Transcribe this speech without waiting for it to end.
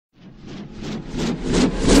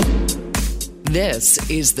This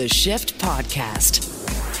is the Shift Podcast.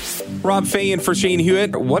 Rob Fay in for Shane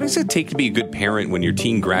Hewitt. What does it take to be a good parent when your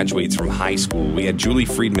teen graduates from high school? We had Julie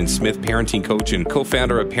Freedman Smith, parenting coach and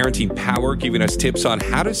co-founder of Parenting Power, giving us tips on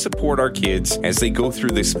how to support our kids as they go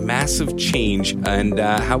through this massive change and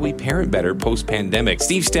how we parent better post-pandemic.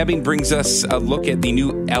 Steve Stebbing brings us a look at the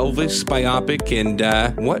new Elvis biopic and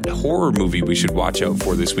what horror movie we should watch out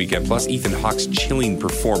for this weekend. Plus, Ethan Hawke's chilling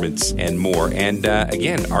performance and more. And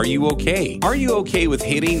again, are you okay? Are you okay with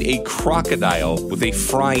hitting a crocodile with a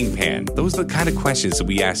frying pan? Those are the kind of questions that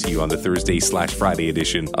we ask you on the Thursday/Friday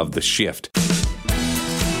edition of The Shift.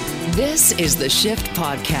 This is the Shift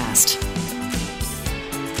Podcast.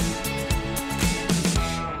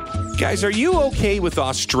 Guys, are you okay with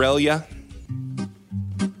Australia?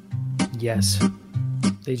 Yes.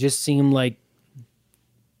 They just seem like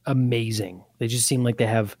amazing. They just seem like they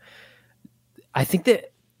have, I think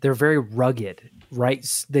that they're very rugged,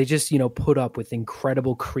 right? They just, put up with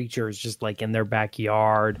incredible creatures just like in their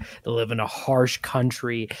backyard. They live in a harsh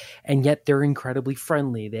country, and yet they're incredibly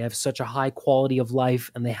friendly. They have such a high quality of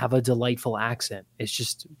life, and they have a delightful accent. It's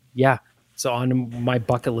just, it's on my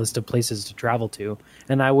bucket list of places to travel to.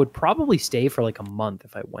 And I would probably stay for like a month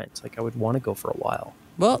if I went. Like I would want to go for a while.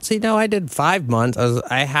 Well, see, no, I did 5 months.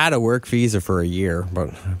 I had a work visa for a year, but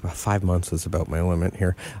 5 months was about my limit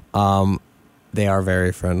here. They are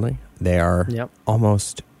very friendly. They are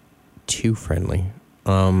almost too friendly.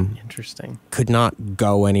 Interesting. Could not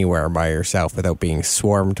go anywhere by yourself without being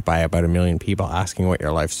swarmed by about 1 million people asking what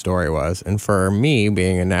your life story was. And for me,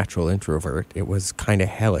 being a natural introvert, it was kind of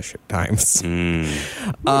hellish at times.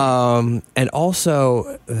 And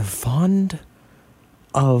also fond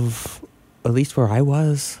of, at least where I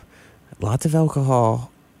was, lots of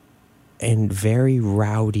alcohol and very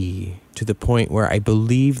rowdy, to the point where I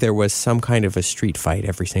believe there was some kind of a street fight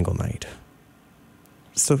every single night.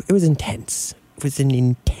 So it was intense. It was an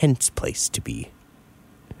intense place to be.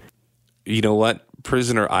 You know what?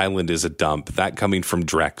 Prisoner Island is a dump. That coming from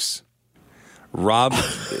Drex. Rob,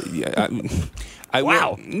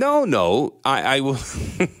 Wow. I will.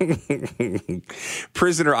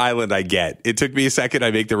 Prisoner Island, I get. It took me a second.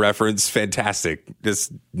 I make the reference. Fantastic.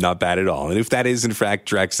 Just not bad at all. And if that is, in fact,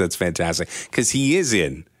 Drex, that's fantastic. Because he is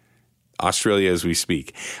in Australia as we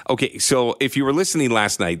speak. Okay, so if you were listening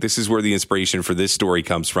last night, this is where the inspiration for this story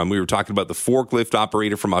comes from. We were talking about the forklift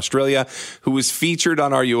operator from Australia who was featured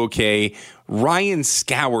on RUOK. Ryan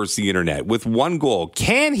scours the internet with one goal.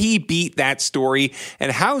 Can he beat that story?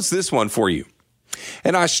 And how's this one for you?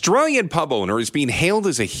 An Australian pub owner is being hailed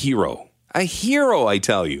as a hero. A hero, I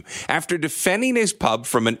tell you, after defending his pub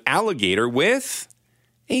from an alligator with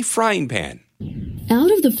a frying pan.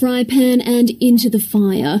 Out of the fry pan and into the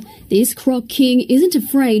fire, this croc king isn't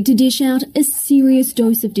afraid to dish out a serious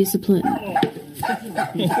dose of discipline.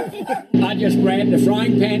 I just grabbed the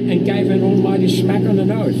frying pan and gave an almighty smack on the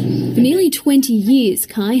nose. For nearly 20 years,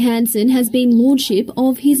 Kai Hansen has been lordship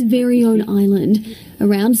of his very own island,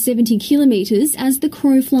 around 70 kilometres as the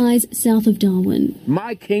crow flies south of Darwin.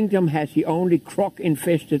 My kingdom has the only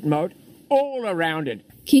croc-infested moat all around it.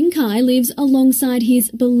 King Kai lives alongside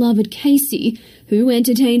his beloved Casey, who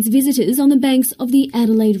entertains visitors on the banks of the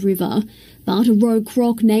Adelaide River. But a rogue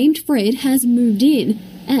croc named Fred has moved in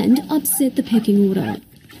and upset the pecking order.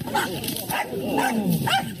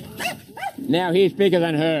 Now he's bigger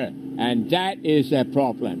than her, and that is a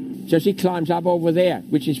problem. So she climbs up over there,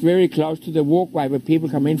 which is very close to the walkway where people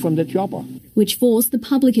come in from the chopper. Which forced the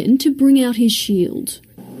publican to bring out his shield.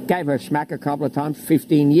 Gave her a smack a couple of times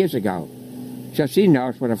 15 years ago. So she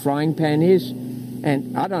knows what a frying pan is.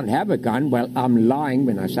 And I don't have a gun. Well, I'm lying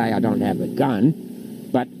when I say I don't have a gun.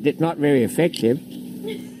 But it's not very effective.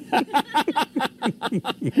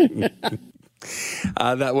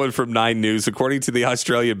 That one from 9 News. According to the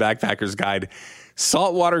Australian Backpackers Guide,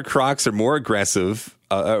 saltwater crocs are more aggressive.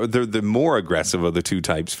 They're the more aggressive of the two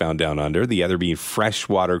types found down under, the other being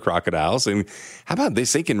freshwater crocodiles. And how about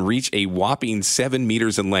this? They can reach a whopping 7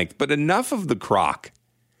 meters in length. But enough of the croc.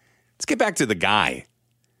 Let's get back to the guy.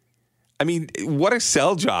 I mean, what a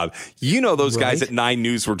sell job. You know, those guys at 9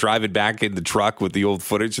 News were driving back in the truck with the old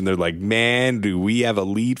footage, and they're like, man, do we have a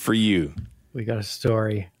lead for you. We got a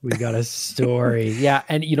story. Yeah,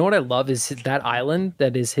 and you know what I love is that island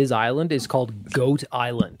that is his island is called Goat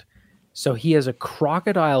Island. So he has a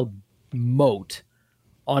crocodile moat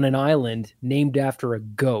on an island named after a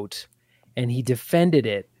goat, and he defended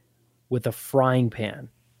it with a frying pan.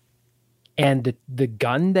 And the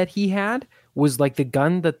gun that he had was like the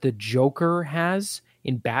gun that the Joker has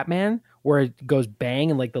in Batman, where it goes bang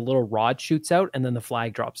and like the little rod shoots out and then the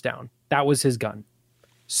flag drops down. That was his gun.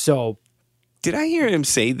 So did I hear him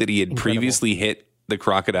say that he had previously hit the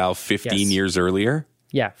crocodile 15 Yes. years years earlier.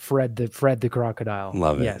 Yeah, Fred the crocodile.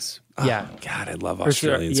 Love it. Yes. Oh, Yeah. God, I love Or so-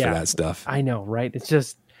 Australians yeah. for that stuff. I know, right? It's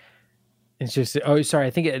just. Oh, sorry. I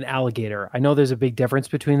think an alligator. I know there's a big difference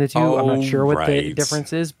between the two. I'm Oh, not sure what the right.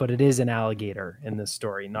 difference is, but it is an alligator in this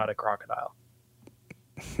story, not a crocodile.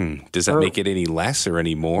 Does that make it any less or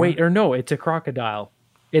any more? Wait, or no, it's a crocodile.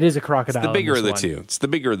 It is a crocodile. It's the bigger in of the this two. one. It's the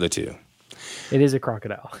bigger of the two. It is a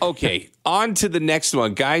crocodile. Okay, on to the next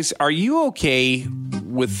one. Guys, are you okay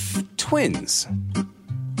with twins?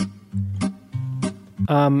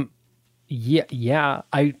 Yeah.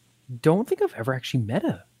 I don't think I've ever actually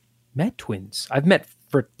met twins. I've met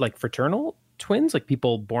fraternal twins, like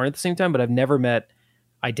people born at the same time, but I've never met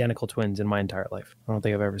identical twins in my entire life. I don't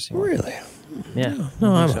think I've ever seen one. Really? Yeah.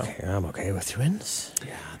 No, I'm so. okay. I'm okay with twins.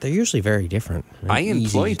 Yeah, they're usually very different. I Easy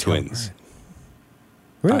employ to tell twins. apart.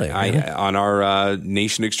 Really? I on our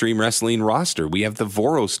Nation Extreme Wrestling roster, we have the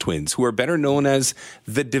Voros twins, who are better known as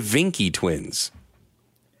the Da Vinci twins.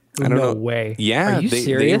 I don't know. Way. Yeah, Are you they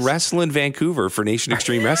serious? wrestle in Vancouver for Nation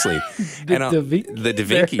Extreme Wrestling. The and Da the Da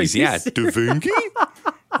Vincis, Are you yeah. Da Vinci?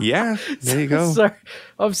 Yeah, there you go.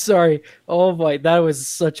 I'm sorry. Oh my, that was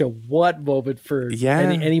such a what moment for Yeah.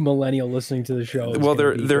 any millennial listening to the show. is Well, gonna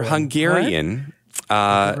they're be they're going, Hungarian,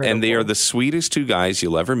 and they are Incredible. the sweetest two guys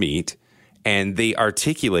you'll ever meet. And they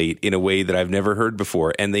articulate in a way that I've never heard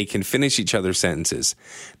before, and they can finish each other's sentences.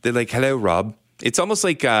 They're like, "Hello, Rob." It's almost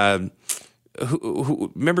like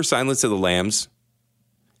remember Silence of the Lambs?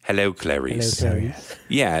 Hello, Clarice. Hello, Clarice.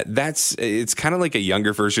 Yeah, it's kind of like a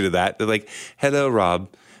younger version of that. They're like, "Hello, Rob.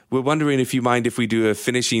 We're wondering if you mind if we do a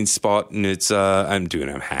finishing spot." And it's I'm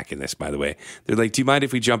hacking this, by the way. They're like, "Do you mind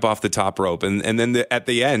if we jump off the top rope?" And then at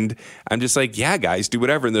the end, I'm just like, "Yeah, guys, do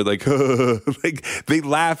whatever." And they're like, like they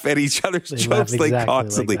laugh at each other's They jokes laugh like exactly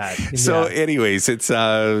constantly. like that. So, Yeah. anyways,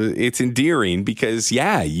 it's endearing because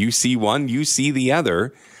you see one, you see the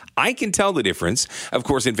other. I can tell the difference. Of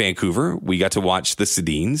course, in Vancouver, we got to watch the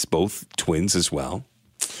Sedines, both twins as well.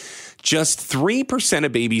 Just 3%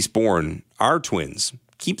 of babies born are twins.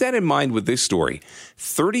 Keep that in mind with this story.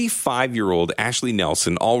 35-year-old Ashley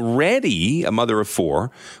Nelson, already a mother of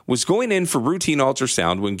 4, was going in for routine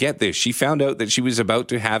ultrasound when, get this, she found out that she was about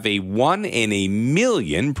to have a 1 in a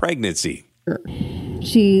million pregnancy.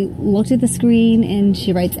 She looked at the screen and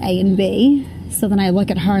she writes A and B. So then I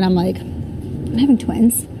look at her and I'm like, I'm having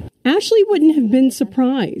twins. Ashley wouldn't have been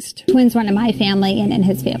surprised. Twins run in my family and in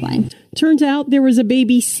his family. Turns out there was a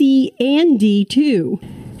baby C and D, too.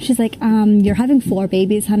 She's like, you're having 4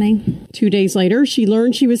 babies, honey. 2 days later, she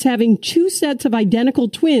learned she was having 2 sets of identical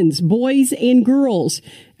twins, boys and girls.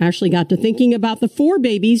 Ashley got to thinking about the 4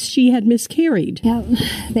 babies she had miscarried. Yep,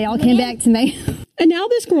 they all came back to me. And now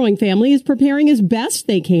this growing family is preparing as best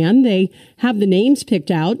they can. They have the names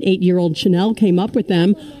picked out. 8-year-old Chanel came up with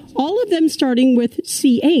them. All of them starting with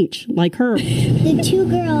CH, like her. The 2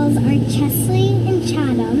 girls are Chesley and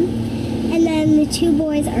Chatham, and then the 2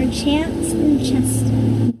 boys are Chance and Chester.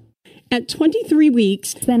 At 23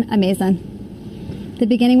 weeks, It's been amazing. The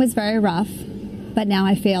beginning was very rough, but now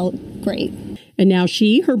I feel great. and now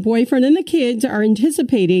she, her boyfriend, and the kids are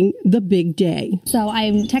anticipating the big day. So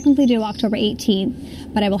I'm technically due October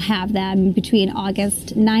 18th, but I will have them between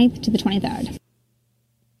August 9th to the 23rd.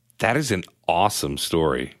 That is an awesome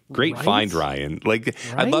story. Great Right? find, Ryan. Like,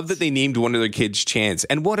 I Right? love that they named one of their kids Chance.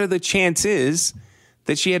 And what are the chances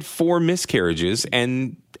that she had 4 miscarriages?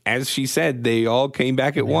 And as she said, they all came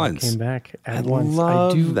back at once. Came back at I once.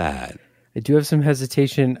 love that. I do have some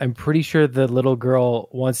hesitation. I'm pretty sure the little girl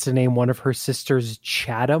wants to name one of her sisters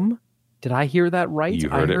Chatham. Did I hear that right? You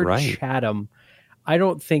heard I it right. Chatham. I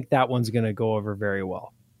don't think that one's going to go over very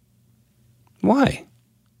well. Why?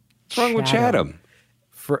 What's wrong with Chatham?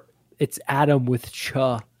 It's Adam with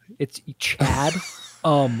cha. It's Chad.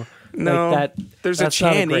 No, like that. there's a that's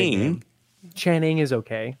not great Channing. name. Channing is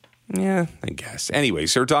okay. Yeah, I guess.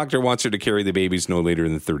 Anyways, her doctor wants her to carry the babies no later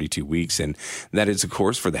than 32 weeks. And that is, of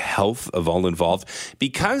course, for the health of all involved.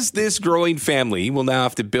 Because this growing family will now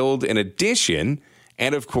have to build an addition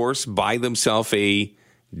and, of course, buy themselves a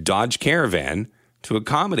Dodge Caravan to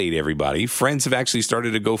accommodate everybody. Friends have actually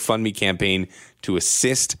started a GoFundMe campaign to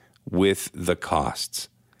assist with the costs.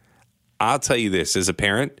 I'll tell you this, as a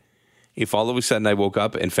parent, if all of a sudden I woke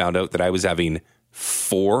up and found out that I was having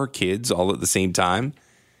 4 kids all at the same time,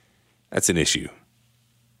 that's an issue.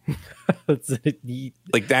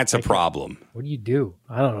 Like, that's a problem. What do you do?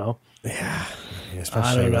 I don't know.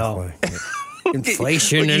 Especially I don't with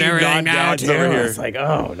inflation Look at and you everything now, non-dads over too. here. It's like,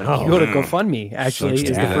 oh no. You go to GoFundMe. Actually, Sucks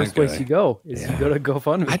is to the have first that place guy. you go. Is you go to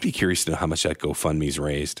GoFundMe. I'd be curious to know how much that GoFundMe's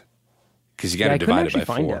raised. Because you got Yeah, to I couldn't divide it actually by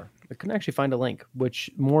find 4. it. I couldn't actually find a link, which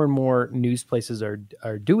more and more news places are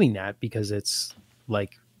doing that because it's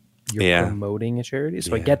like you're promoting a charity.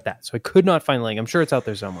 So I get that. So I could not find the link. I'm sure it's out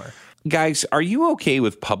there somewhere. Guys, are you okay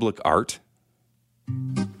with public art?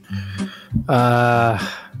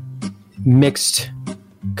 Mixed,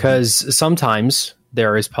 because sometimes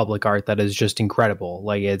there is public art that is just incredible.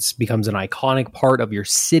 Like it becomes an iconic part of your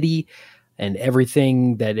city and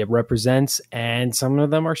everything that it represents. And some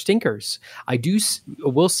of them are stinkers. I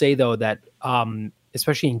will say though that,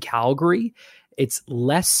 especially in Calgary, it's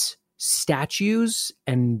less statues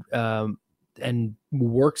and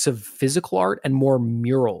works of physical art and more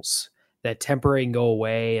murals that temporary and go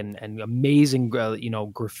away and amazing,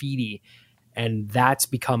 graffiti. And that's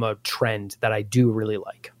become a trend that I do really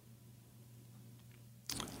like.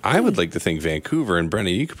 I would like to think Vancouver, and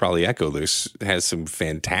Brennan, you could probably echo this, has some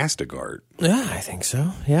fantastic art. Yeah, I think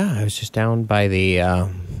so. Yeah, I was just down by the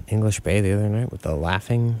English Bay the other night with all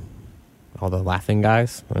the laughing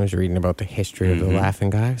guys. I was reading about the history of the laughing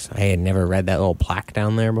guys. I had never read that little plaque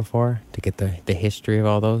down there before to get the history of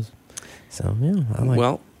all those. So, yeah, I like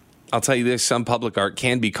Well, I'll tell you this, some public art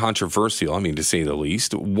can be controversial, to say the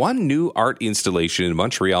least. One new art installation in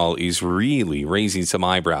Montreal is really raising some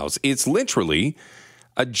eyebrows. It's literally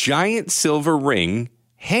a giant silver ring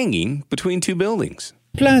hanging between two buildings.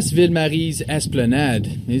 Place Ville-Marie's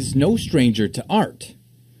Esplanade is no stranger to art,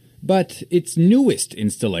 but its newest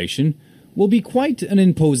installation will be quite an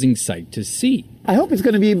imposing sight to see. I hope it's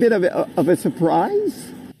going to be a bit of a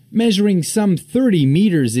surprise. Measuring some 30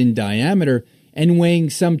 meters in diameter and weighing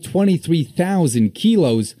some 23,000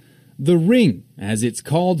 kilos, the ring, as it's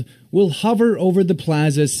called, will hover over the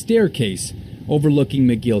plaza's staircase, overlooking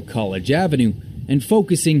McGill College Avenue and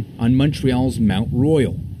focusing on Montreal's Mount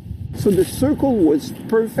Royal. So the circle was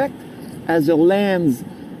perfect as a lens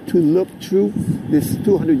to look through this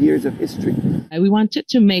 200 years of history. We wanted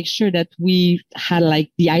to make sure that we had like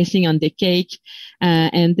the icing on the cake.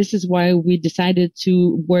 And this is why we decided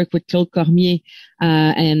to work with Claude Cormier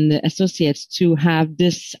and Associates to have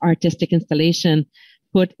this artistic installation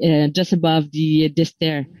put just above the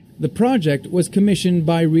stair. The project was commissioned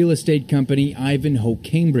by real estate company Ivanhoe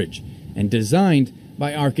Cambridge and designed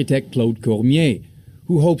by architect Claude Cormier,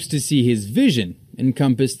 who hopes to see his vision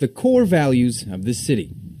encompass the core values of the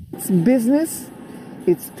city. It's business,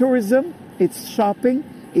 it's tourism, it's shopping,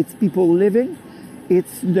 it's people living.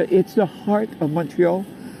 It's the heart of Montreal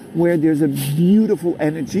where there's a beautiful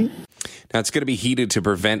energy. Now, it's going to be heated to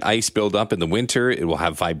prevent ice buildup in the winter. It will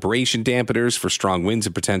have vibration dampeners for strong winds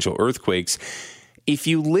and potential earthquakes. If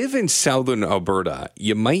you live in southern Alberta,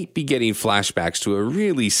 you might be getting flashbacks to a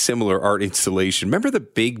really similar art installation. Remember the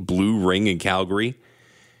big blue ring in Calgary? It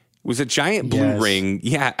was a giant blue ring,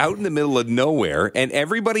 out in the middle of nowhere, and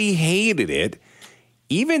everybody hated it.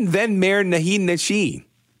 Even then Mayor Nahin Nashi.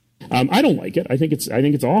 I don't like it. I think it's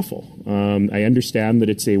awful. I understand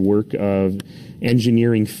that it's a work of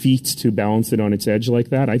engineering feats to balance it on its edge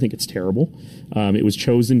like that. I think it's terrible. It was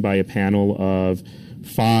chosen by a panel of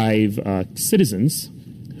 5 citizens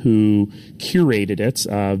who curated it.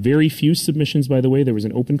 Very few submissions, by the way. There was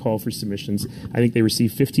an open call for submissions. I think they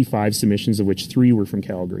received 55 submissions, of which 3 were from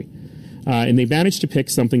Calgary. And they managed to pick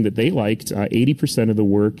something that they liked. 80% of the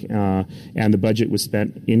work and the budget was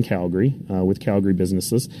spent in Calgary with Calgary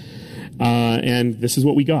businesses. And this is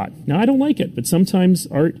what we got. Now, I don't like it, but sometimes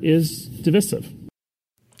art is divisive.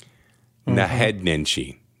 Nahed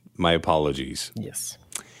Nenshi. My apologies. Yes.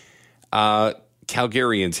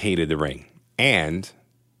 Calgarians hated the ring, and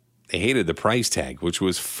they hated the price tag, which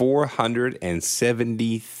was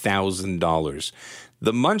 $470,000.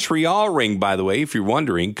 The Montreal ring, by the way, if you're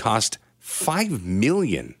wondering, cost $5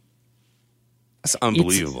 million. That's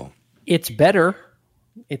unbelievable. It's better.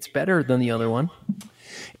 It's better than the other one.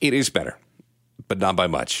 It is better, but not by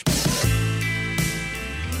much.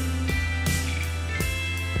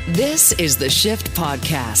 This is the Shift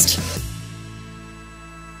Podcast.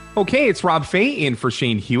 Okay, it's Rob Fay in for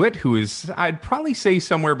Shane Hewitt, who is, I'd probably say,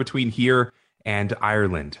 somewhere between here and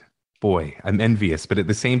Ireland. Boy, I'm envious, but at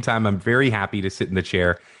the same time, I'm very happy to sit in the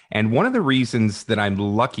chair. And one of the reasons that I'm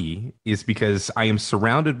lucky is because I am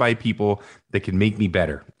surrounded by people that can make me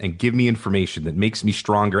better and give me information that makes me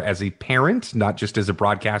stronger as a parent, not just as a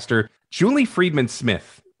broadcaster. Julie Freedman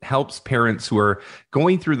Smith helps parents who are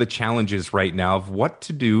going through the challenges right now of what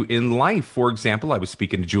to do in life. For example, I was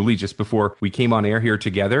speaking to Julie just before we came on air here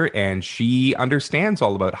together, and she understands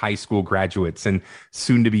all about high school graduates and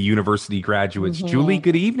soon-to-be university graduates. Mm-hmm. Julie,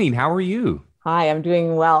 good evening. How are you? Hi, I'm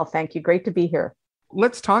doing well. Thank you. Great to be here.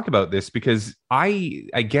 Let's talk about this because I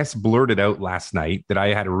guess blurted out last night that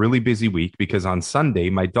I had a really busy week because on Sunday,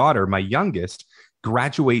 my daughter, my youngest,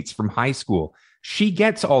 graduates from high school. She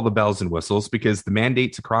gets all the bells and whistles because the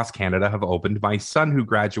mandates across Canada have opened. My son, who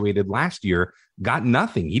graduated last year, got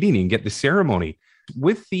nothing. He didn't even get the ceremony.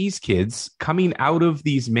 With these kids coming out of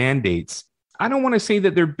these mandates, I don't want to say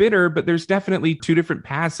that they're bitter, but there's definitely two different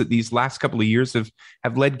paths that these last couple of years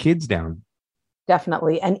have led kids down.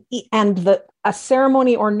 Definitely. And a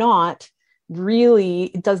ceremony or not really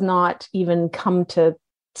does not even come to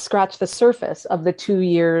scratch the surface of the 2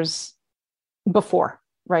 years before,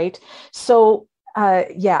 right? So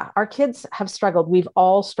our kids have struggled. We've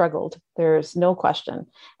all struggled. There's no question.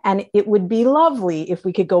 And it would be lovely if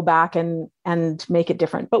we could go back and make it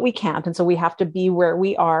different, but we can't. And so we have to be where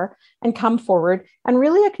we are and come forward and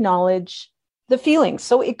really acknowledge the feelings.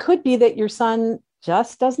 So it could be that your son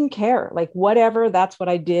just doesn't care, like whatever, that's what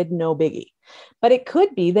I did, no biggie. But it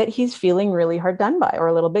could be that he's feeling really hard done by, or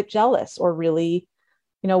a little bit jealous, or really,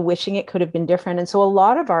 wishing it could have been different. And so a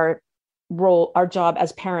lot of our job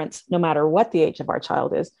as parents, no matter what the age of our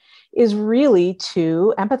child is really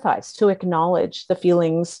to empathize, to acknowledge the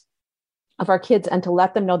feelings of our kids and to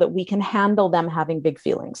let them know that we can handle them having big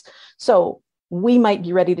feelings. So we might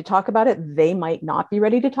be ready to talk about it. They might not be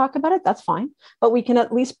ready to talk about it. That's fine. But we can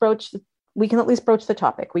at least broach the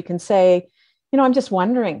topic. We can say, I'm just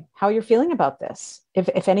wondering how you're feeling about this.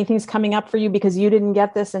 If anything's coming up for you because you didn't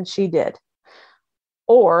get this and she did.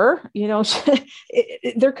 Or,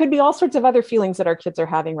 there could be all sorts of other feelings that our kids are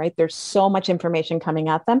having, right? There's so much information coming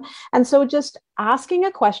at them. And so just asking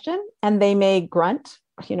a question, and they may grunt,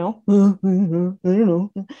 but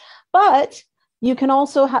you can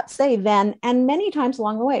also say then, and many times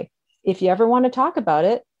along the way, if you ever want to talk about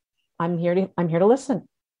it, I'm here to listen.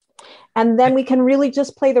 And then we can really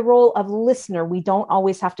just play the role of listener. We don't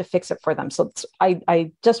always have to fix it for them. So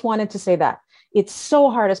I just wanted to say that. It's so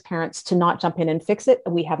hard as parents to not jump in and fix it.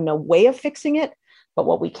 We have no way of fixing it, but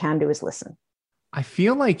what we can do is listen. I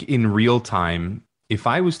feel like in real time, if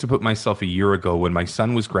I was to put myself a year ago when my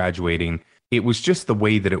son was graduating, it was just the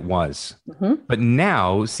way that it was. Mm-hmm. But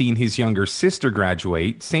now, seeing his younger sister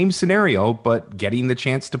graduate, same scenario, but getting the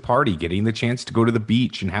chance to party, getting the chance to go to the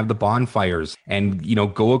beach and have the bonfires and,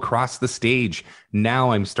 go across the stage.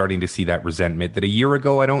 Now I'm starting to see that resentment that a year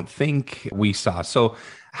ago I don't think we saw. So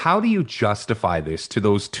how do you justify this to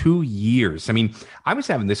those 2 years? I mean, I was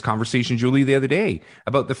having this conversation, Julie, the other day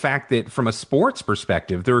about the fact that from a sports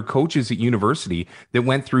perspective, there are coaches at university that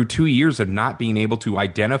went through 2 years of not being able to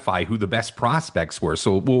identify who the best prospects were.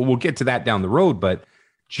 So we'll get to that down the road, but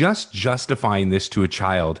just justifying this to a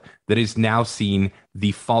child that is now seeing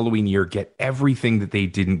the following year get everything that they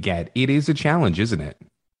didn't get, it is a challenge, isn't it?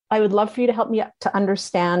 I would love for you to help me to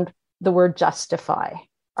understand the word justify.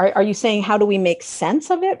 Are you saying how do we make sense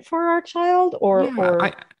of it for our child?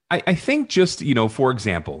 I think just, for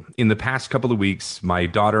example, in the past couple of weeks, my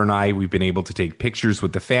daughter and I, we've been able to take pictures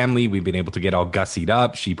with the family. We've been able to get all gussied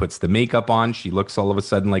up. She puts the makeup on. She looks all of a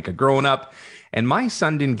sudden like a grown up. And my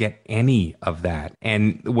son didn't get any of that.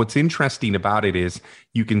 And what's interesting about it is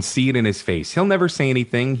you can see it in his face. He'll never say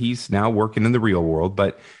anything. He's now working in the real world.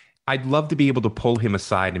 But I'd love to be able to pull him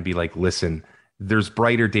aside and be like, listen, there's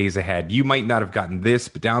brighter days ahead. You might not have gotten this,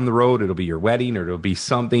 but down the road, it'll be your wedding or it'll be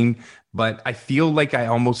something. But I feel like I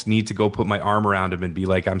almost need to go put my arm around him and be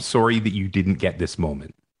like, I'm sorry that you didn't get this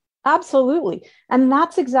moment. Absolutely. And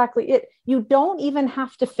that's exactly it. You don't even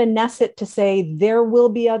have to finesse it to say there will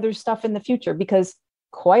be other stuff in the future, because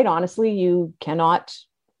quite honestly, you cannot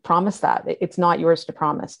promise that. It's not yours to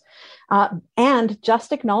promise. And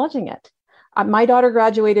just acknowledging it. My daughter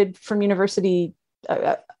graduated from university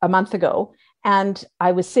a month ago. And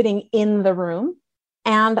I was sitting in the room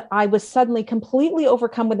and I was suddenly completely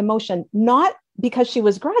overcome with emotion, not because she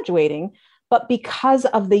was graduating, but because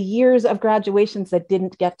of the years of graduations that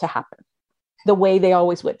didn't get to happen the way they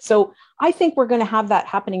always would. So I think we're going to have that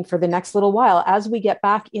happening for the next little while. As we get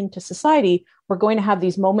back into society, we're going to have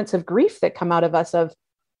these moments of grief that come out of us of,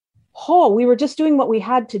 we were just doing what we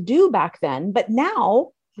had to do back then, but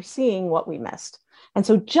now we're seeing what we missed. And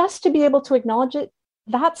so just to be able to acknowledge it,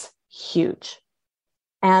 that's huge.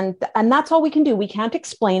 And that's all we can do. We can't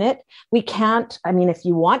explain it. We can't, if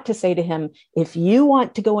you want to say to him, if you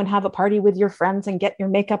want to go and have a party with your friends and get your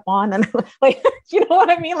makeup on and you know what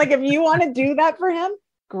I mean? Like if you want to do that for him,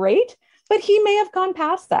 great. But he may have gone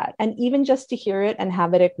past that. And even just to hear it and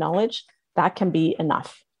have it acknowledged, that can be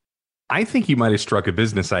enough. I think you might have struck a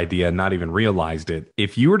business idea and not even realized it.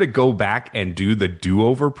 If you were to go back and do the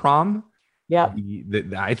do-over prom, yeah,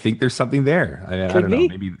 I think there's something there. I don't know.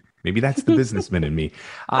 Maybe that's the businessman in me.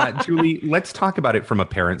 Julie, let's talk about it from a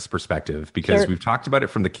parent's perspective, because we've talked about it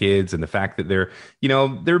from the kids and the fact that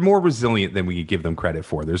they're more resilient than we give them credit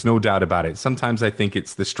for. There's no doubt about it. Sometimes I think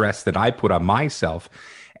it's the stress that I put on myself.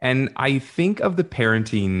 And I think of the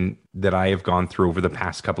parenting that I have gone through over the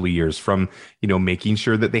past couple of years, from, making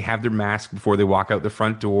sure that they have their mask before they walk out the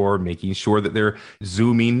front door, making sure that they're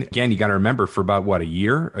Zooming. Again, you got to remember, for about a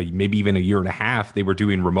year, maybe even a year and a half, they were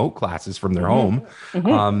doing remote classes from their home.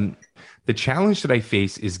 The challenge that I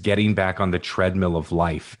face is getting back on the treadmill of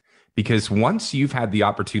life. Because once you've had the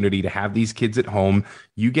opportunity to have these kids at home,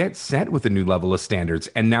 you get set with a new level of standards.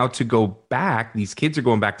 And now to go back, these kids are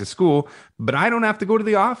going back to school, but I don't have to go to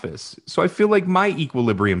the office. So I feel like my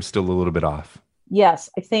equilibrium's still a little bit off. Yes,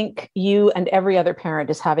 I think you and every other parent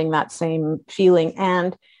is having that same feeling.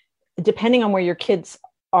 And depending on where your kids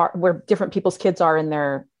are, where different people's kids are in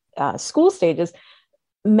their school stages,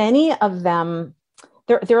 many of them,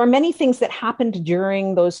 there are many things that happened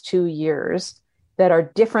during those 2 years that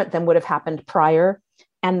are different than would have happened prior,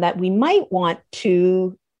 and that we might want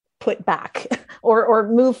to put back or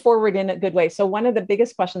move forward in a good way. So one of the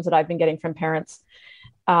biggest questions that I've been getting from parents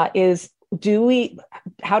is,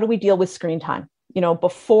 how do we deal with screen time?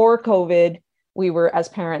 Before COVID, we were, as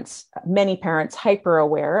parents, many parents, hyper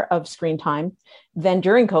aware of screen time. Then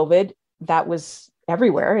during COVID, that was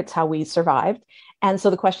everywhere. It's how we survived. And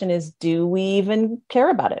so the question is, do we even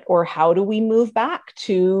care about it? Or how do we move back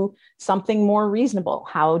to something more reasonable?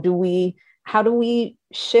 How do we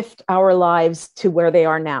shift our lives to where they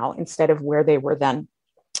are now instead of where they were then?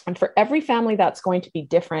 And for every family, that's going to be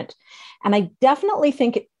different. And I definitely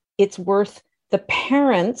think it's worth the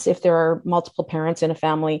parents, if there are multiple parents in a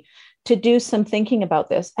family, to do some thinking about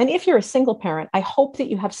this. And if you're a single parent, I hope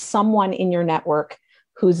that you have someone in your network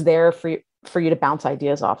who's there for you to bounce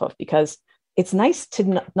ideas off of, because it's nice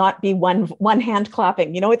to not be one hand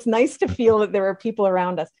clapping. It's nice to feel that there are people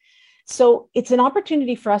around us. So it's an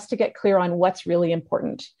opportunity for us to get clear on what's really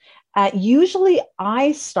important. Usually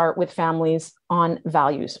I start with families on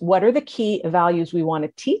values. What are the key values we want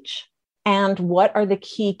to teach? And what are the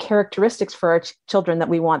key characteristics for our children that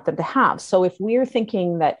we want them to have? So if we're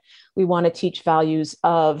thinking that we want to teach values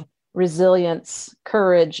of resilience,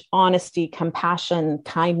 courage, honesty, compassion,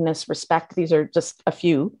 kindness, respect, these are just a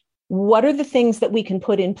few. What are the things that we can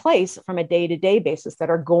put in place from a day-to-day basis that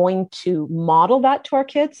are going to model that to our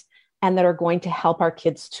kids and that are going to help our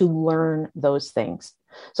kids to learn those things?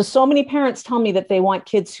 So many parents tell me that they want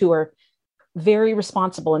kids who are very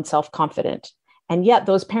responsible and self-confident. And yet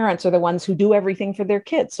those parents are the ones who do everything for their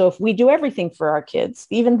kids. So if we do everything for our kids,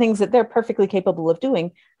 even things that they're perfectly capable of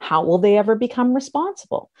doing, how will they ever become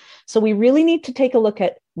responsible? So we really need to take a look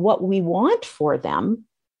at what we want for them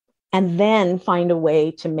and then find a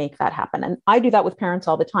way to make that happen. And I do that with parents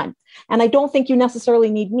all the time. And I don't think you necessarily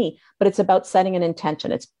need me, but it's about setting an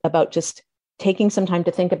intention. It's about just taking some time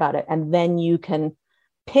to think about it. And then you can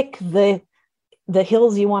pick the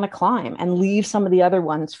hills you want to climb and leave some of the other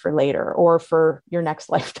ones for later or for your next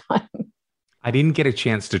lifetime. I didn't get a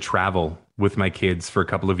chance to travel with my kids for a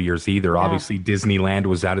couple of years either. Yeah. Obviously, Disneyland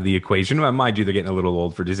was out of the equation. Well, mind you, they're getting a little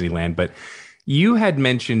old for Disneyland, but you had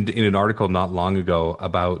mentioned in an article not long ago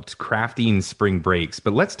about crafting spring breaks,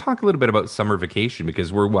 but let's talk a little bit about summer vacation,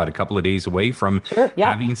 because we're a couple of days away from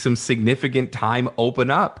having some significant time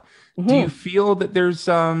open up. Mm-hmm. Do you feel that there's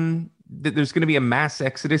going to be a mass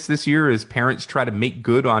exodus this year as parents try to make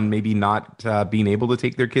good on maybe not being able to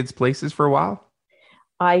take their kids places for a while?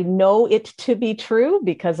 I know it to be true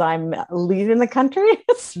because I'm leaving the country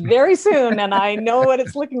very soon and I know what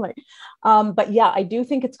it's looking like. But yeah, I do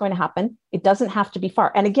think it's going to happen. It doesn't have to be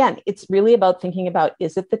far. And again, it's really about thinking about,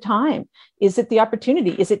 is it the time? Is it the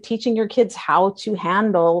opportunity? Is it teaching your kids how to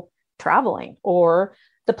handle traveling or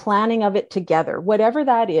the planning of it together? Whatever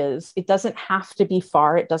that is, it doesn't have to be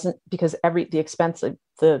far. It doesn't, because the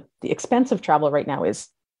expense of travel right now is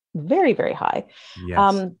very, very high.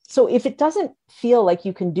 Yes. So if it doesn't feel like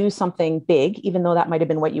you can do something big, even though that might have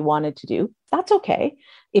been what you wanted to do, that's okay.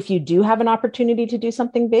 If you do have an opportunity to do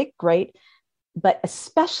something big, great. But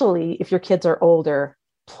especially if your kids are older,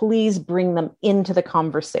 please bring them into the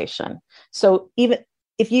conversation. So even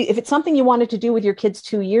if it's something you wanted to do with your kids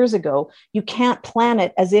 2 years ago, you can't plan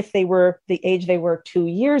it as if they were the age they were 2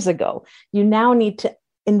 years ago. You now need to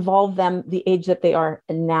involve them the age that they are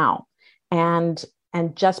now. And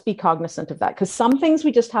just be cognizant of that, because some things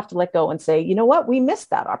we just have to let go and say, you know what, we missed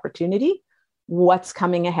that opportunity. What's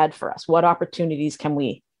coming ahead for us? What opportunities can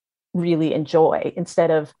we really enjoy instead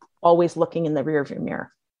of always looking in the rearview mirror?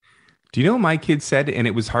 Do you know what my kids said? And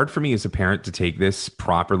it was hard for me as a parent to take this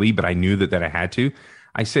properly, but I knew that I had to.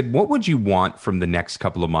 I said, what would you want from the next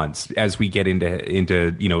couple of months as we get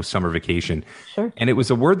into summer vacation? Sure. And it was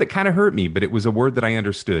a word that kind of hurt me, but it was a word that I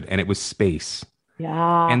understood, and it was space.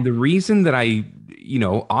 Yeah. And the reason that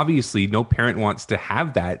obviously no parent wants to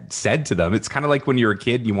have that said to them. It's kind of like when you're a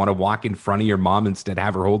kid, you want to walk in front of your mom instead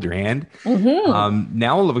have her hold your hand.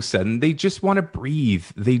 Now all of a sudden they just want to breathe.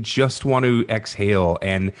 They just want to exhale.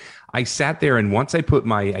 And I sat there, and once I put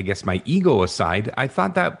my ego aside, I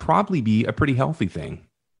thought that'd probably be a pretty healthy thing.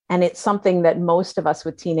 And it's something that most of us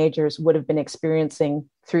with teenagers would have been experiencing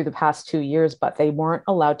through the past 2 years, but they weren't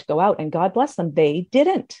allowed to go out. And God bless them, they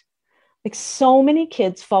didn't. Like, so many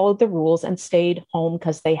kids followed the rules and stayed home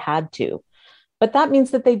because they had to. But that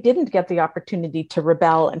means that they didn't get the opportunity to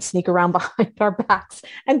rebel and sneak around behind our backs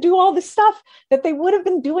and do all the stuff that they would have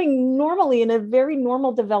been doing normally in a very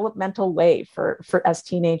normal developmental way for as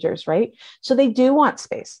teenagers, right? So they do want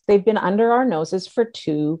space. They've been under our noses for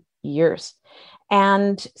 2 years.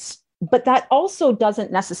 But that also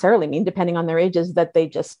doesn't necessarily mean, depending on their ages, that they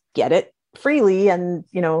just get it freely and,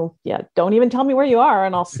 don't even tell me where you are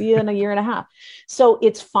and I'll see you in a year and a half. So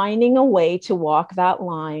it's finding a way to walk that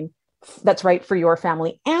line that's right for your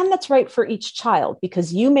family and that's right for each child,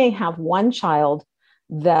 because you may have one child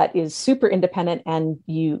that is super independent and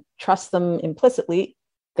you trust them implicitly.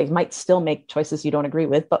 They might still make choices you don't agree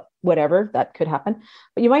with, but whatever, that could happen.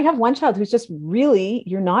 But you might have one child who's just really,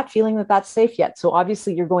 you're not feeling that that's safe yet. So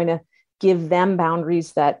obviously you're going to give them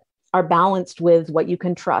boundaries that are balanced with what you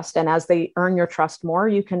can trust. And as they earn your trust more,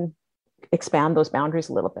 you can expand those boundaries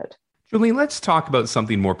a little bit. Julie, let's talk about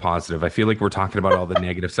something more positive. I feel like we're talking about all the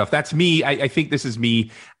negative stuff. That's me. I think this is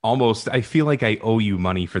me almost. I feel like I owe you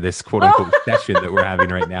money for this quote unquote session that we're having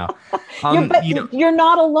right now. You're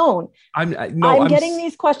not alone. I'm getting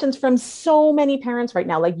these questions from so many parents right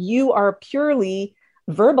now. Like, you are purely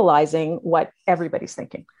verbalizing what everybody's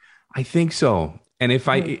thinking. I think so. And if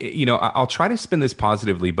I'll try to spin this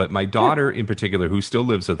positively, but my daughter in particular, who still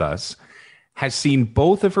lives with us, has seen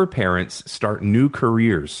both of her parents start new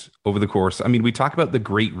careers over the course. I mean, we talk about the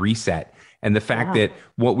Great Reset and the fact that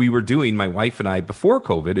what we were doing, my wife and I, before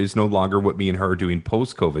COVID is no longer what me and her are doing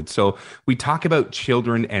post-COVID. So we talk about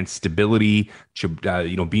children and stability,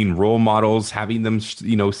 being role models, having them,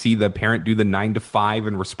 see the parent do the 9 to 5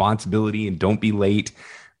 and responsibility and don't be late.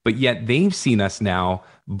 But yet they've seen us now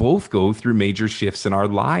both go through major shifts in our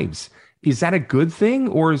lives. Is that a good thing,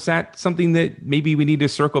 or is that something that maybe we need to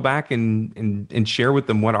circle back and share with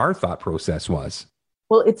them what our thought process was?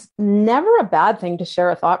 Well, it's never a bad thing to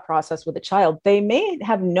share a thought process with a child. They may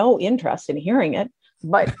have no interest in hearing it,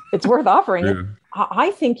 but it's worth offering it.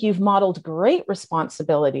 I think you've modeled great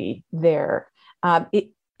responsibility there.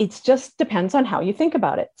 It just depends on how you think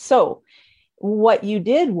about it. So what you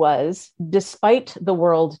did was, despite the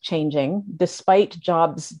world changing, despite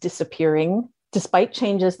jobs disappearing, despite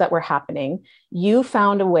changes that were happening, you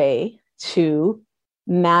found a way to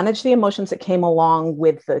manage the emotions that came along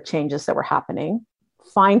with the changes that were happening,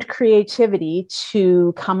 find creativity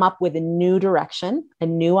to come up with a new direction, a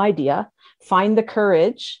new idea, find the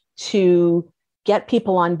courage to get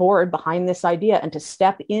people on board behind this idea and to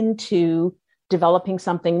step into developing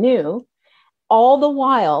something new, all the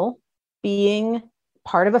while being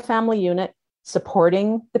part of a family unit,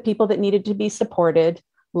 supporting the people that needed to be supported,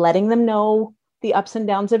 letting them know the ups and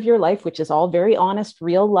downs of your life, which is all very honest,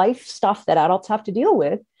 real life stuff that adults have to deal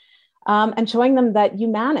with, and showing them that you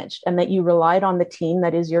managed and that you relied on the team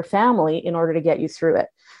that is your family in order to get you through it.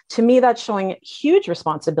 To me, that's showing huge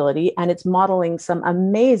responsibility, and it's modeling some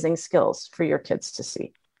amazing skills for your kids to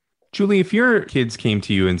see. Julie, if your kids came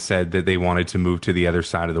to you and said that they wanted to move to the other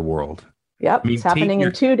side of the world. Yep, it's happening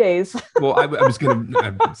in 2 days. Well,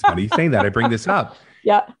 it's funny you saying that. I bring this up.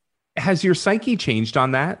 Yeah. Has your psyche changed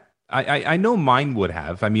on that? I know mine would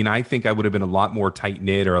have. I mean, I think I would have been a lot more tight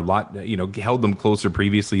knit or a lot, held them closer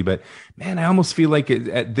previously. But man, I almost feel like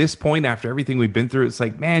at this point, after everything we've been through, it's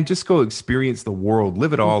like, man, just go experience the world,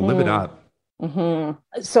 live it all, live it up.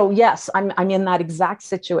 Mm-hmm. So yes, I'm in that exact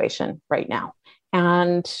situation right now.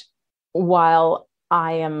 And while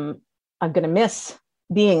I'm going to miss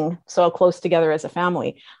being so close together as a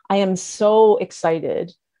family, I am so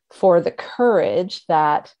excited for the courage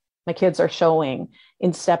that my kids are showing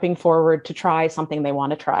in stepping forward to try something they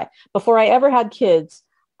want to try. Before I ever had kids,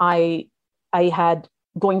 I had,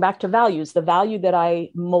 going back to values, the value that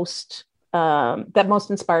most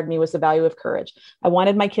inspired me was the value of courage. I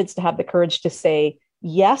wanted my kids to have the courage to say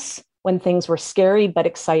yes when things were scary but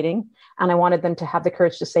exciting. And I wanted them to have the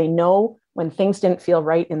courage to say no when things didn't feel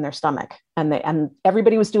right in their stomach. And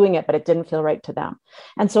everybody was doing it, but it didn't feel right to them.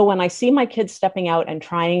 And so when I see my kids stepping out and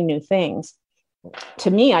trying new things, to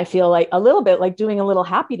me, I feel like a little bit like doing a little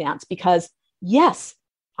happy dance, because yes,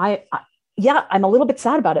 I'm a little bit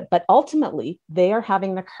sad about it, but ultimately they are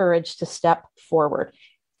having the courage to step forward,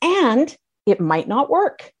 and it might not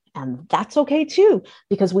work. And that's okay too,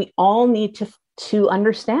 because we all need to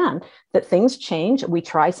understand that things change. We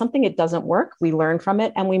try something, it doesn't work, we learn from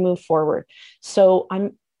it, and we move forward. So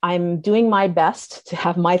I'm doing my best to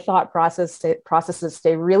have my thought processes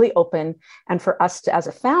stay really open, and for us to, as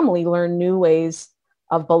a family, learn new ways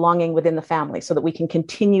of belonging within the family so that we can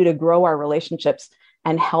continue to grow our relationships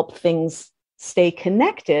and help things stay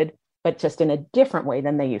connected, but just in a different way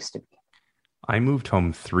than they used to be. I moved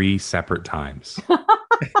home 3 separate times.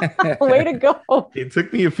 Way to go. It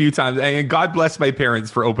took me a few times, and God bless my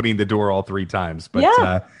parents for opening the door all 3 times. But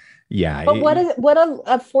But what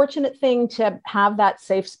a fortunate thing to have that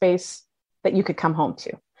safe space that you could come home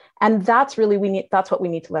to. And that's really, that's what we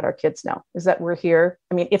need to let our kids know, is that we're here.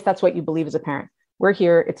 I mean, if that's what you believe as a parent, we're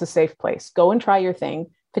here. It's a safe place. Go and try your thing.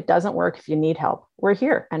 If it doesn't work, if you need help, we're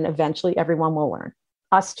here. And eventually everyone will learn.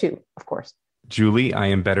 Us too, of course. Julie, I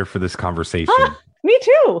am better for this conversation. Me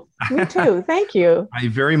too. Me too. Thank you. I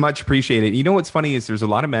very much appreciate it. You know what's funny is there's a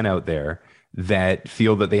lot of men out there that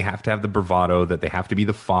feel that they have to have the bravado, that they have to be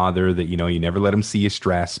the father, that, you know, you never let them see you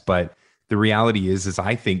stress. But the reality is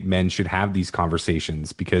I think men should have these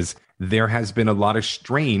conversations because there has been a lot of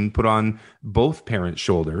strain put on both parents'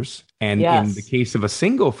 shoulders. And in the case of a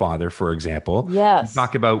single father, for example, you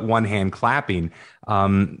talk about one hand clapping.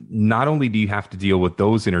 Not only do you have to deal with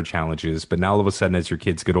those inner challenges, but now all of a sudden, as your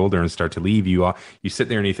kids get older and start to leave you, you sit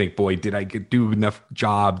there and you think, boy, did I do enough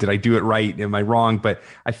job? Did I do it right? Am I wrong? But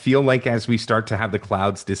I feel like as we start to have the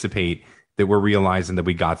clouds dissipate, that we're realizing that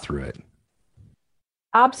we got through it.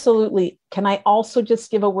 Absolutely. Can I also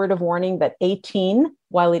just give a word of warning that 18,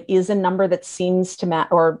 while it is a number that seems to match,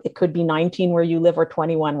 or it could be 19 where you live or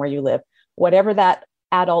 21 where you live, whatever that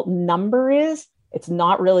adult number is, it's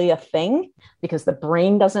not really a thing because the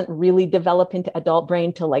brain doesn't really develop into adult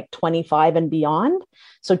brain till like 25 and beyond.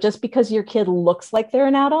 So just because your kid looks like they're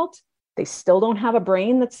an adult, they still don't have a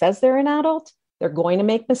brain that says they're an adult. They're going to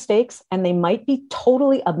make mistakes and they might be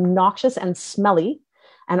totally obnoxious and smelly.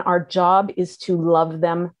 And our job is to love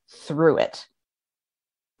them through it.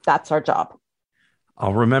 That's our job.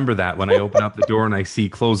 I'll remember that when I open up the door and I see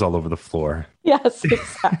clothes all over the floor. Yes,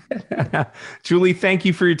 exactly. Julie, thank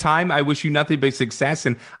you for your time. I wish you nothing but success.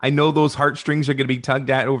 And I know those heartstrings are going to be tugged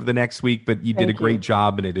at over the next week, but you did a great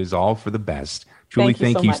job and it is all for the best. Julie,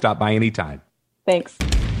 thank you. Stop by anytime. Thanks.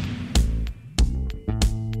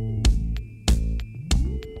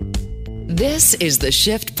 This is the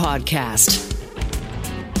Shift Podcast.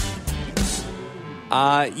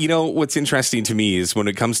 You know, what's interesting to me is when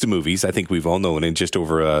it comes to movies, I think we've all known in just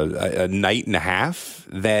over a night and a half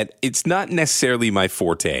that it's not necessarily my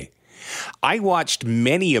forte. I watched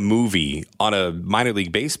many a movie on a minor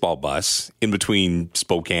league baseball bus in between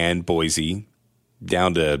Spokane, Boise,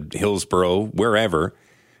 down to Hillsboro, wherever,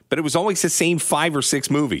 but it was always the same 5 or 6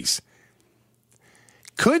 movies.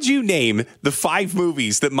 Could you name the 5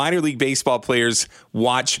 movies that minor league baseball players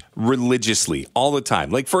watch religiously all the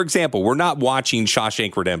time? Like, for example, we're not watching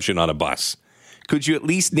Shawshank Redemption on a bus. Could you at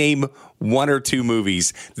least name 1 or 2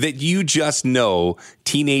 movies that you just know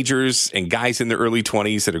teenagers and guys in their early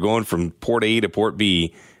 20s that are going from port A to port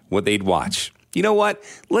B, what they'd watch? You know what?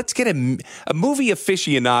 Let's get a movie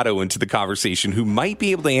aficionado into the conversation who might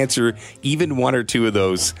be able to answer even 1 or 2 of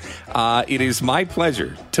those. It is my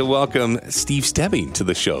pleasure to welcome Steve Stebbing to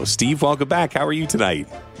the show. Steve, welcome back. How are you tonight?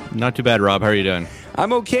 Not too bad, Rob. How are you doing?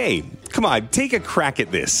 I'm okay. Come on, take a crack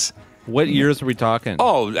at this. What years are we talking?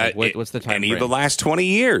 Oh, what's the time any frame? of the last 20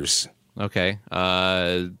 years. Okay.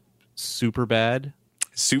 Superbad?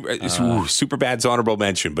 Superbad's honorable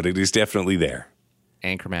mention, but it is definitely there.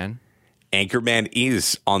 Anchorman? Anchorman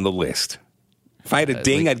is on the list. If I had a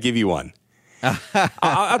ding, I'd give you one.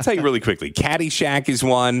 I'll tell you really quickly. Caddyshack is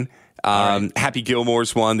one. Right. Happy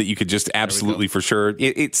Gilmore's one that you could just absolutely for sure.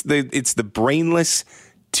 It's the brainless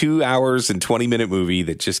 2 hours and 20-minute movie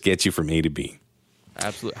that just gets you from A to B.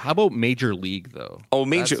 Absolutely. How about Major League though? Oh,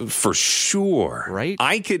 for sure. Right?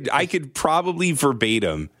 I could probably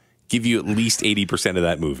verbatim give you at least 80% of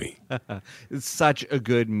that movie. It's such a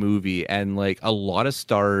good movie and like a lot of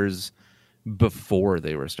stars before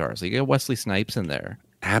they were stars. Like you got Wesley Snipes in there.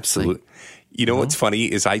 Absolutely. You know what's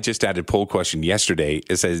funny is I just added a poll question yesterday.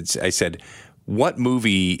 I said, what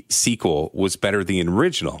movie sequel was better than the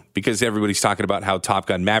original? Because everybody's talking about how Top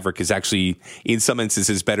Gun Maverick is actually, in some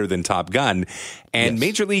instances, better than Top Gun. And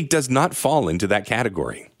Major League does not fall into that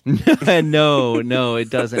category. No, it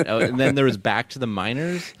doesn't. Oh, and then there was Back to the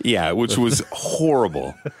Minors. Yeah, which was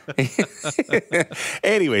horrible.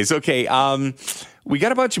 Anyways, okay. We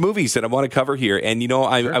got a bunch of movies that I want to cover here. And, you know,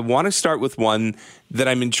 I want to start with one that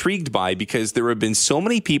I'm intrigued by because there have been so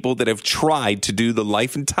many people that have tried to do the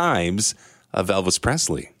life and times of Elvis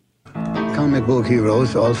Presley. Come comic book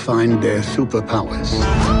heroes all find their superpowers.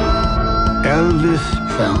 Elvis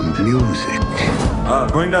found music.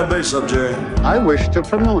 Bring that bass up, Jerry. I wish to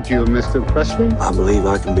promote you, Mr. Presley. I believe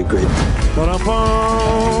I can be great.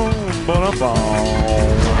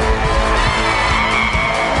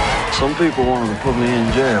 Some people wanted to put me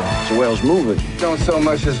in jail. So where's moving? Don't so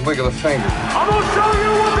much as wiggle a finger. I'm gonna show you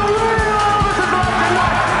what the real Elvis is like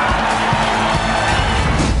tonight.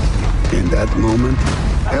 In that moment,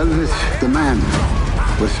 Elvis the man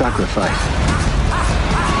was sacrificed.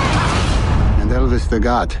 And Elvis the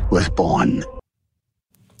God was born.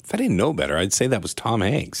 If I didn't know better, I'd say that was Tom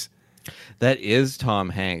Hanks. That is Tom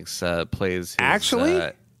Hanks. Plays his,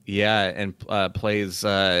 actually. Yeah, and plays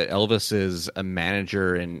Elvis's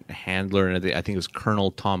manager and handler, and I think it was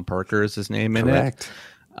Colonel Tom Parker is his name in it.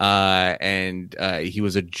 And he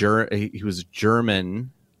was a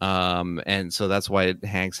German, and so that's why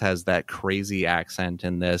Hanks has that crazy accent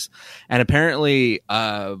in this. And apparently,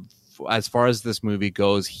 as far as this movie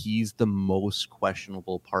goes, he's the most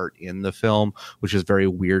questionable part in the film, which is very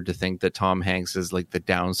weird to think that Tom Hanks is like the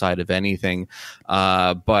downside of anything.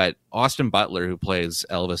 But Austin Butler, who plays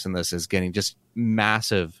Elvis in this, is getting just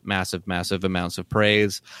massive amounts of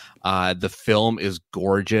praise. The film is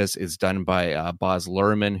gorgeous. It's done by Baz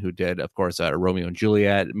Luhrmann, who did, of course, Romeo and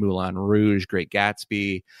Juliet, Moulin Rouge, Great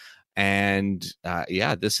Gatsby. And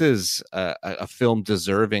this is a film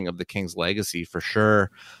deserving of the King's legacy for sure.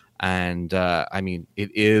 And I mean,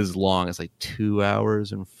 it is long. It's like 2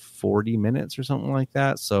 hours and 40 minutes or something like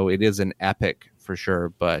that. So it is an epic for sure,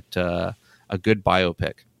 but a good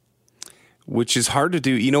biopic. Which is hard to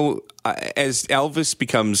do. You know, as Elvis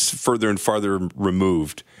becomes further and farther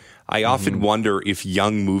removed, I often wonder if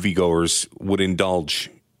young moviegoers would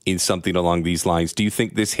indulge in something along these lines. Do you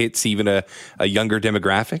think this hits even a younger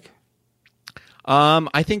demographic?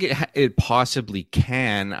 I think it possibly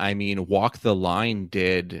can. I mean, Walk the Line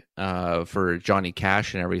did for Johnny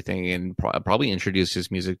Cash and everything, and probably introduced his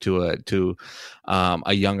music to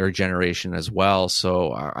a younger generation as well.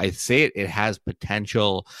 So I say it has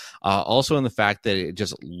potential. Also, in the fact that it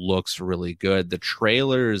just looks really good. The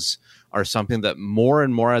trailers are something that more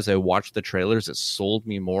and more, as I watched the trailers, it sold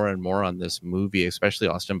me more and more on this movie, especially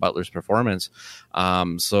Austin Butler's performance.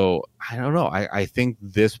 So I don't know. I think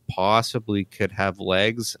this possibly could have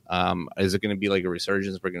legs. Is it going to be like a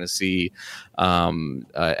resurgence? We're going to see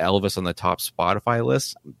Elvis on the top Spotify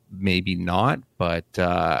list? Maybe not, but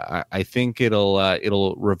I think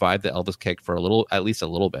it'll revive the Elvis kick for at least a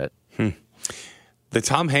little bit. The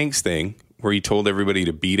Tom Hanks thing, where he told everybody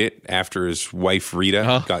to beat it after his wife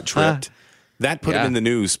Rita got tripped. That put him in the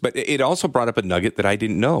news, but it also brought up a nugget that I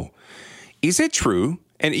didn't know. Is it true,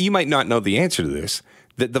 and you might not know the answer to this,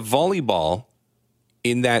 that the volleyball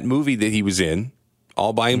in that movie that he was in,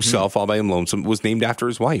 all by himself, all by him lonesome, was named after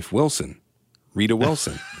his wife, Wilson, Rita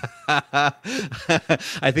Wilson? I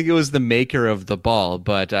think it was the maker of the ball,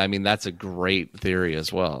 but I mean, that's a great theory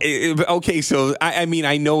as well. Okay, so I mean,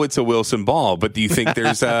 I know it's a Wilson ball, but do you think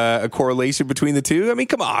there's a correlation between the two? I mean,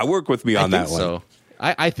 come on, work with me on that one. So.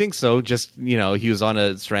 I think so. Just, he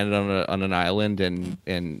was stranded on an island and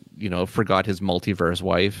forgot his multiverse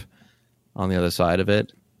wife on the other side of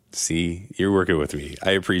it. See, you're working with me.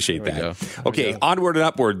 I appreciate that. Okay, onward and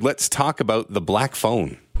upward. Let's talk about the black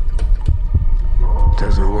phone.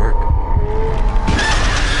 Doesn't work.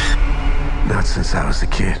 Not since I was a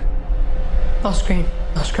kid. I'll scream.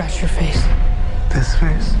 I'll scratch your face. This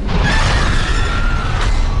face?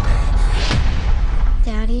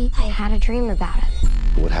 Daddy, I had a dream about it.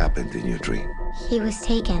 What happened in your dream? He was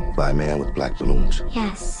taken. By a man with black balloons?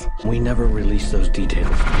 Yes. We never released those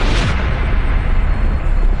details.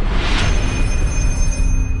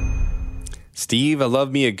 Steve, I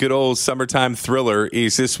love me a good old summertime thriller.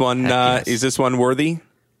 Is this one worthy?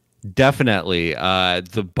 Definitely.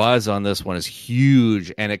 The buzz on this one is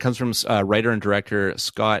huge, and it comes from writer and director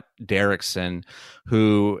Scott Derrickson,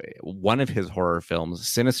 who one of his horror films,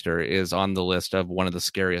 Sinister, is on the list of one of the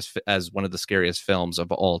scariest films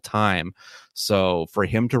of all time. So for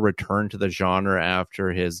him to return to the genre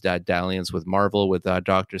after his dalliance with Marvel with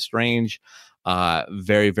Doctor Strange,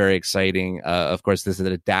 very, very exciting. Of course, this is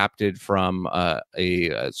adapted from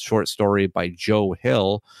a short story by Joe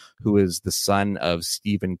Hill, who is the son of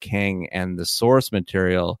Stephen King, and the source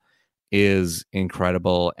material is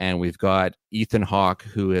incredible. And we've got Ethan Hawke,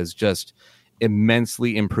 who has just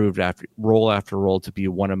immensely improved role after role to be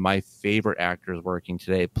one of my favorite actors working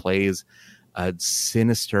today. Plays a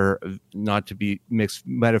sinister, not to be mixed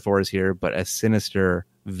metaphors here, but a sinister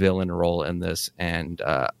villain role in this. And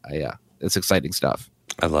it's exciting stuff.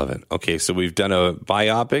 I love it. Okay, so we've done a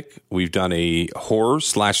biopic. We've done a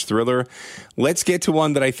horror/thriller. Let's get to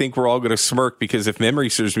one that I think we're all going to smirk because if memory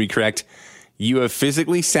serves me correct, you have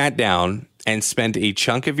physically sat down and spent a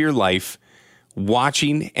chunk of your life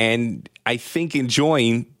watching and I think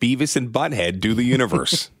enjoying Beavis and Butthead do the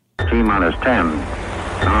universe. T-minus 10,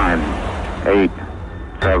 9, 8,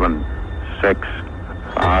 7, 6,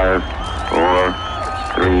 5, 4,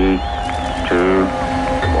 3, 2,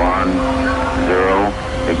 1, 0.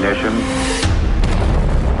 Ignition.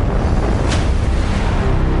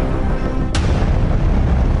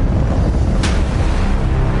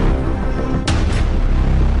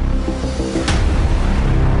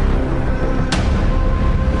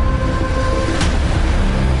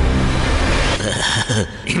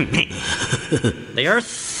 The Earth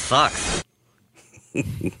sucks.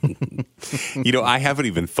 You know, I haven't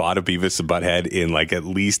even thought of Beavis and Butthead in like at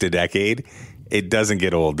least a decade. It doesn't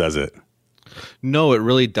get old, does it? No, it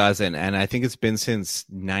really doesn't. And I think it's been since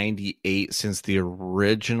 98 since the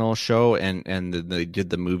original show and they did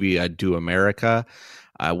the movie Do America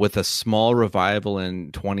with a small revival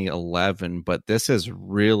in 2011. But this is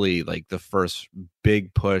really like the first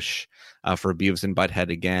big push for Beavis and Butthead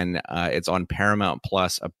again. It's on Paramount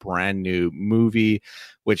Plus, a brand new movie,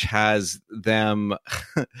 which has them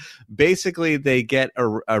basically they get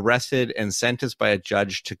arrested and sentenced by a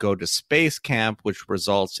judge to go to space camp, which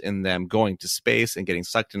results in them going to space and getting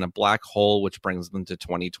sucked in a black hole, which brings them to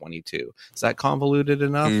 2022. Is that convoluted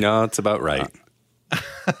enough? No, it's about right.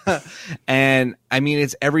 And I mean,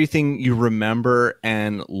 it's everything you remember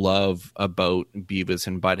and love about Beavis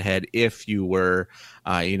and Butthead if you were,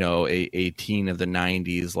 a teen of the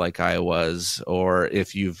 90s like I was, or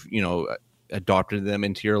if you've, adopted them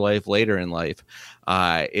into your life later in life.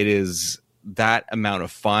 It is that amount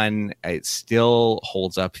of fun. It still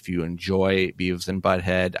holds up if you enjoy Beavis and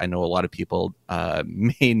Butthead. I know a lot of people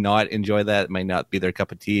may not enjoy that, might not be their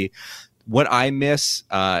cup of tea. What I miss,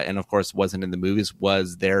 and of course wasn't in the movies,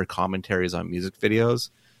 was their commentaries on music videos.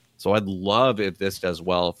 So I'd love if this does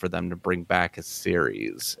well for them to bring back a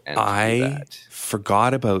series. And I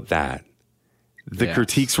forgot about that. The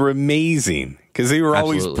critiques were amazing because they were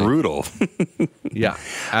always brutal. Yeah,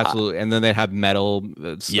 absolutely. And then they'd have metal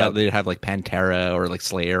stuff. They'd have like Pantera or like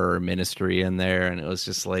Slayer or Ministry in there. And it was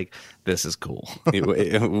just like, this is cool.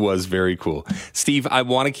 It was very cool. Steve, I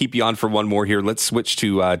want to keep you on for one more here. Let's switch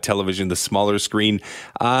to television, the smaller screen.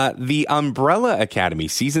 The Umbrella Academy,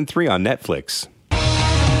 Season 3 on Netflix.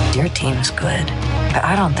 Your team's good, but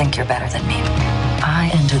I don't think you're better than me.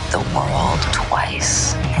 I ended the world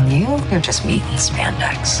twice, and you're just meat and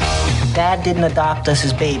spandex. Dad didn't adopt us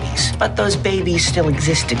as babies, but those babies still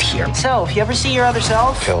existed here. So, if you ever see your other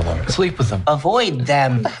self, Kill them. Sleep with them. Avoid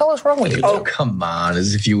them. What the hell is wrong with you? Oh, come on,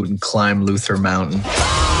 as if you wouldn't climb Luther Mountain.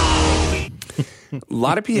 A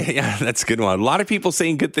lot of people, yeah, that's a good one. A lot of people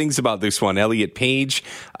saying good things about this one. Elliot Page,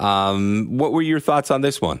 what were your thoughts on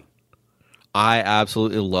this one? I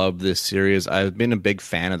absolutely love this series. I've been a big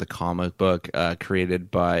fan of the comic book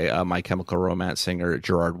created by My Chemical Romance singer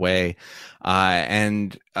Gerard Way.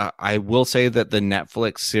 And I will say that the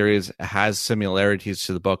Netflix series has similarities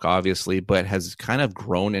to the book, obviously, but has kind of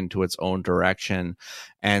grown into its own direction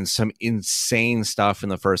and some insane stuff in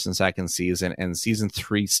the first and second season. And season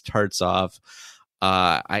 3 starts off.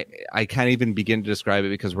 I can't even begin to describe it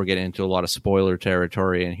because we're getting into a lot of spoiler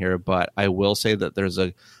territory in here, but I will say that there's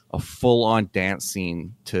a full-on dance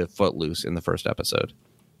scene to Footloose in the first episode.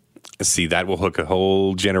 See, that will hook a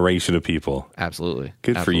whole generation of people. Absolutely.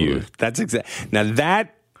 Good Absolutely. for you. That's now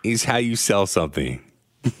that is how you sell something.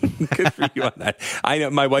 Good for you on that. I know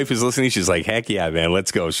my wife is listening. She's like, heck yeah, man,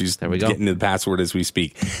 let's go. She's getting the password as we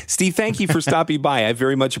speak. Steve, thank you for stopping by. I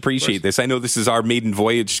very much appreciate this. I know this is our maiden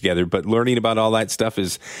voyage together, but learning about all that stuff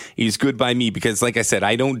is good by me because, like I said,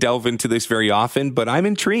 I don't delve into this very often, but I'm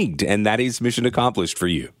intrigued, and that is mission accomplished for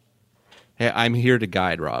you. Hey, I'm here to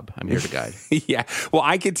guide, Rob. I'm here to guide. Yeah. Well,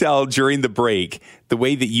 I could tell during the break, the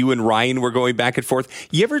way that you and Ryan were going back and forth.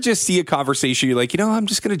 You ever just see a conversation, you're like, I'm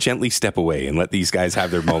just going to gently step away and let these guys have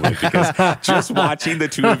their moment. Because just watching the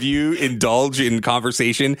two of you indulge in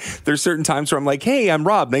conversation, there's certain times where I'm like, hey, I'm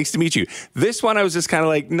Rob. Nice to meet you. This one, I was just kind of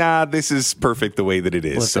like, nah, this is perfect the way that it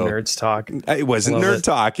is. Let the nerds talk. It wasn't nerd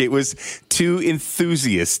talk. It was two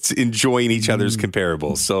enthusiasts enjoying each other's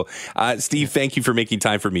comparables. So, Steve, thank you for making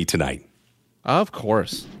time for me tonight. Of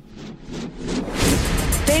course.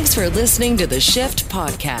 Thanks for listening to the Shift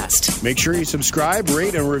Podcast. Make sure you subscribe,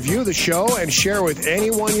 rate, and review the show and share with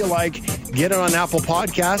anyone you like. Get it on Apple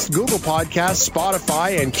Podcasts, Google Podcasts,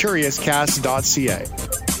 Spotify, and CuriousCast.ca.